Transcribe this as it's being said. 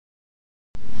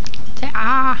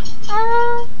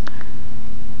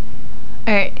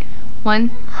Alright.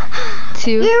 1,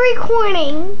 2. You're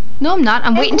recording. No, I'm not.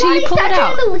 I'm waiting until you pull it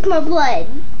out. To lick my blood.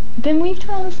 Ben, will you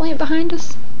turn on this lamp behind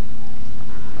us?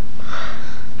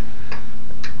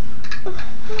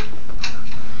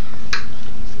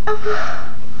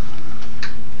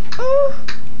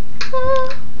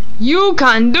 You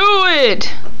can do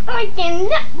it! I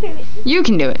cannot do it. You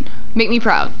can do it. Make me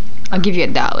proud. I'll give you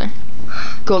 $1.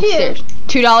 Go upstairs.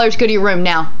 $2, go to your room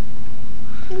now.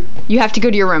 You have to go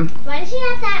to your room. Why does she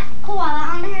have that koala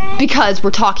on her head? Because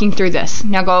we're talking through this.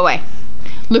 Now go away.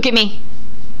 Look at me.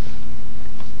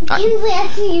 Kinsley, I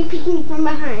see you peeking from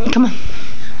behind. Come on.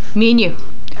 Me and you.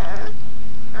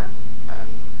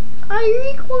 Are you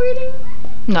recording?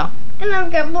 No. And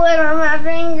I've got blood on my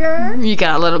finger. You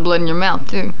got a little blood in your mouth,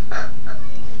 too.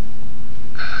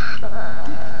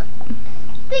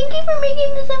 Thank you for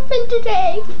making this happen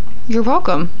today. You're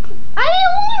welcome. I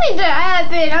didn't want it to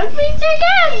happen. I was being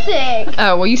sarcastic.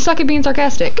 Oh, well, you suck at being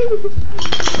sarcastic.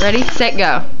 Ready, set,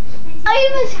 go. I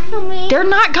was coming. They're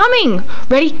not coming.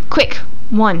 Ready, quick.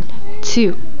 1,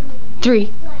 2, 3,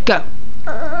 go.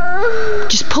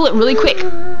 Just pull it really quick.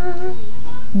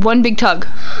 One big tug.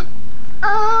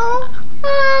 Oh, it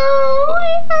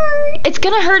hurts. It's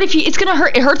gonna hurt if you. It's gonna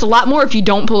hurt. It hurts a lot more if you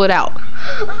don't pull it out.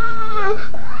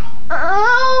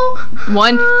 Oh.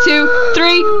 1, 2,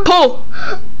 3, pull.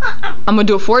 I'm gonna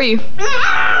do it for you.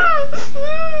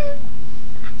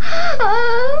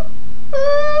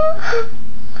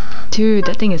 Dude,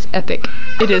 that thing is epic.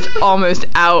 It is almost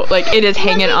out. Like, it is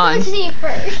hanging on. Let's see it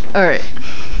first. Alright.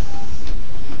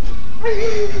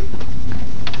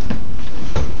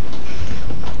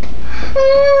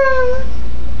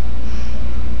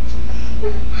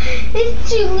 It's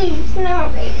too loose now,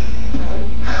 baby.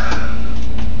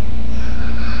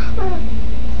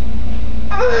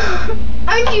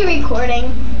 Aren't you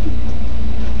recording?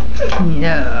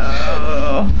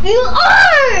 No. You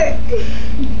are!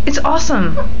 It's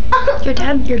awesome. Your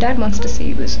dad wants to see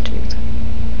you listen to it.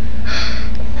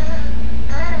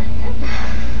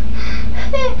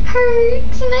 It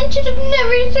hurts, and I should have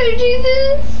never showed you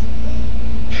this.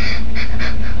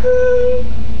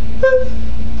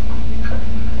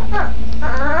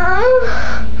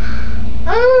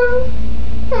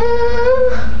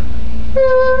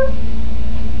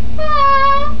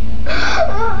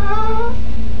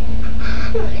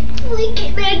 It's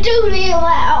leaking their toenail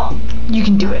out. You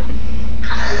can do it.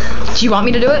 Do you want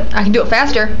me to do it? I can do it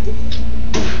faster.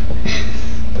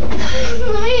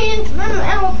 My hands, my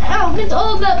mouth, ow, because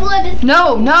all that blood is...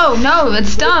 No,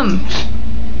 that's dumb.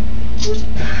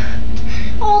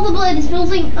 All the blood is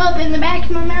building up in the back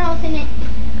of my mouth, and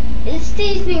it's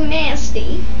tasting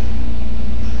nasty.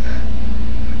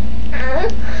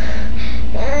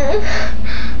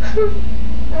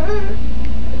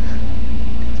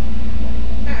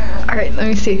 Alright, let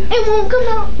me see. It won't come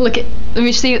out. Look it. Let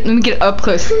me see. Let me get up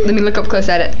close. Let me look up close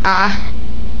at it.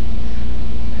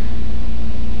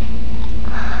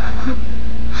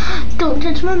 Don't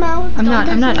touch my mouth. I'm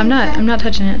not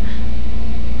touching it.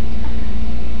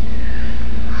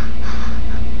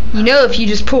 You know, if you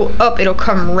just pull up, it'll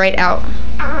come right out.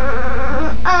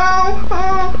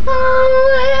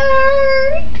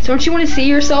 So don't you want to see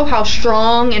yourself how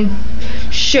strong, and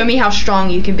show me how strong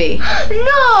you can be?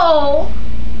 No!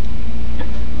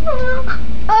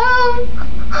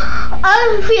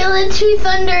 I'm feeling too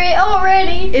thundery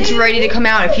already. It's ready to come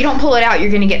out. If you don't pull it out, you're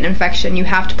going to get an infection. You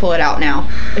have to pull it out now.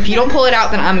 If you don't pull it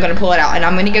out, then I'm going to pull it out, and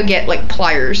I'm going to go get, like,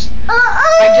 pliers.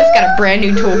 I just got a brand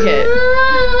new toolkit.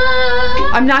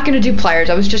 I'm not going to do pliers.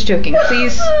 I was just joking.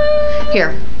 Please.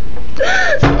 Here.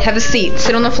 Have a seat.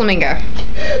 Sit on the flamingo.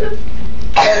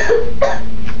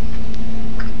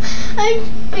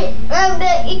 I'm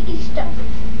that icky stuff.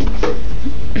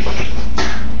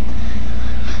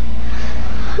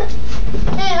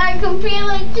 And I can feel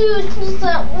it too. It's just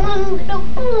that one little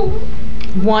pull.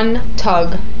 One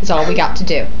tug is all we got to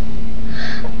do.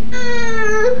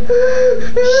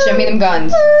 Show me them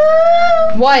guns.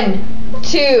 1,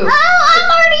 2. Oh, I'm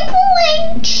already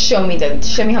pulling. Show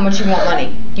me how much you want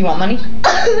money. Do you want money?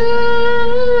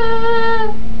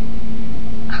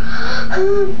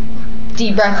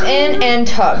 Deep breath in and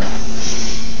tug.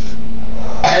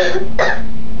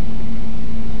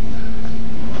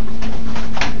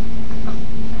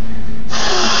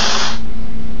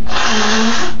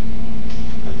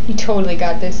 You totally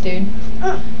got this, dude.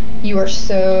 You are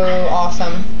so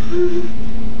awesome.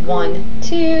 1,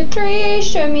 2, 3.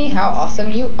 Show me how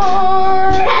awesome you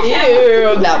are.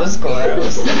 Ew, that was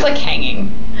gross. It's like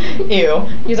hanging. Ew,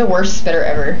 you're the worst spitter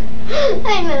ever.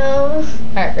 I know.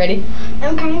 Alright, ready?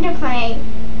 I'm trying to play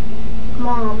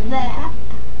Mom that.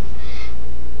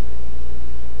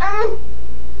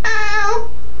 Ow.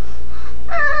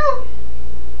 Ow.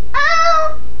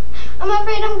 Ow. I'm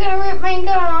afraid I'm gonna rip my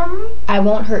gum. I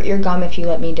won't hurt your gum if you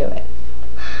let me do it.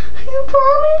 You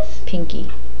promise?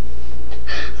 Pinky.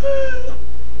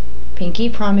 Pinky,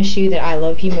 promise you that I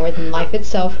love you more than life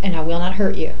itself and I will not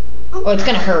hurt you. Oh, it's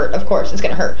gonna hurt, of course, it's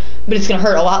gonna hurt. But it's gonna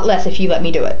hurt a lot less if you let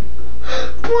me do it.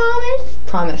 Promise?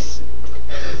 Promise.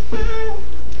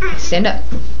 Stand up.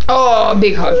 Oh,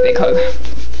 big hug, big hug.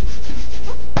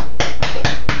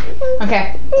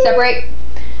 Okay, separate.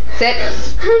 Sit.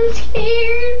 I'm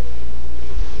scared.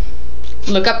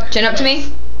 Look up, chin up to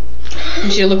me.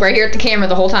 You should look right here at the camera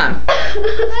the whole time.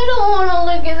 I don't want to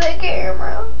look at the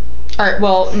camera. Alright,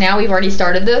 well, now we've already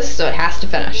started this, so it has to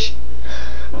finish.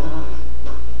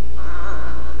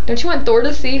 Don't you want Thor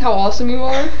to see how awesome you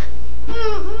are?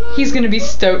 He's gonna be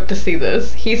stoked to see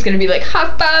this. He's gonna be like,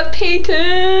 high five,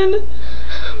 Peyton!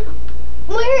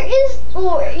 Where is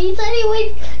Thor? He said he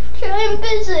would try and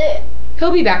visit.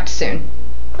 He'll be back soon.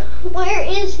 Where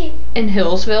is he? In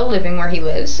Hillsville, living where he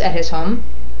lives, at his home.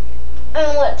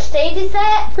 And what state is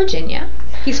that? Virginia.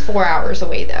 He's 4 hours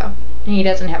away, though. And he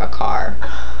doesn't have a car.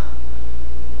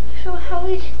 So how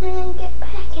is he going to get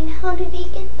back, and how did he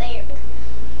get there?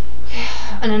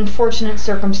 An unfortunate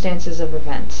circumstances of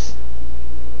events.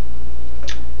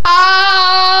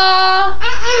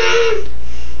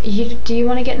 Do you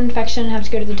want to get an infection and have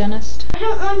to go to the dentist? I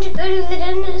don't want to go to the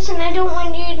dentist, and I don't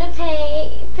want you to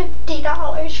pay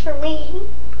 $50 for me.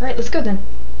 Alright, let's go then.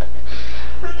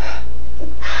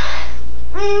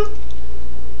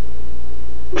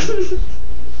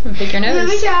 Pick your nose. Let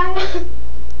me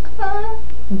try.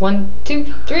 1,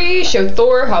 2, 3. Show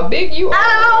Thor how big you are.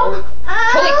 Ow!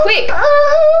 Pull it quick.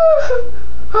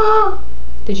 Ow!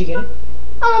 Did you get it?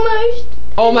 Almost.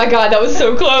 Oh my god, that was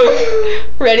so close.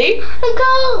 Ready? Look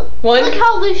how 1. Look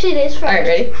how loose it is. Alright,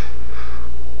 ready?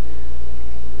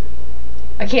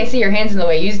 I can't see your hands in the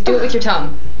way. You just do it with your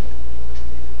tongue.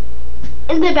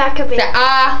 In the back of it. Say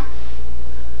ah.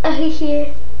 Over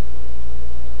here.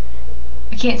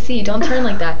 I can't see. Don't turn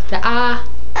like that. Say ah.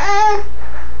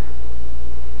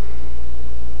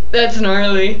 That's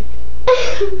gnarly.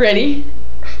 Ready?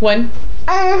 1.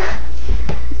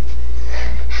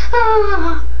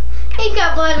 He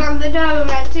got blood on the top of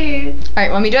my tooth.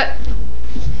 Alright, want me to do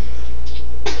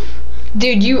it?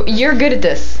 Dude, you're good at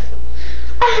this.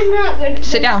 I'm not good at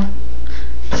Sit down.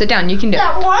 Sit down, you can do it.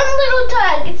 That one little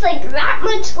tug, it's like that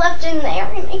much left in there,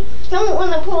 and I don't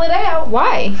want to pull it out.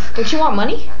 Why? Don't you want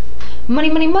money? Money,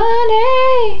 money,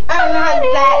 money! I'm not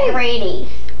that greedy.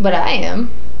 But I am.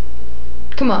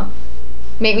 Come on.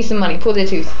 Make me some money. Pull the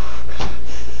tooth.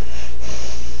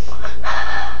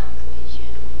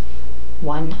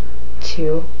 1,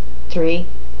 2, 3.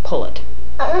 Pull it.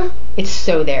 It's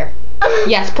so there.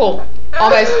 Yes, pull.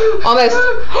 Almost. Almost.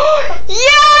 Yay!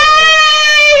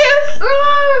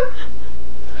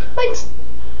 What's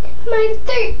my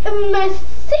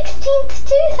 16th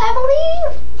tooth, I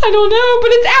believe? I don't know,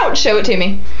 but it's out. Show it to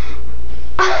me.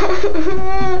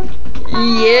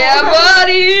 Yeah,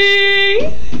 buddy!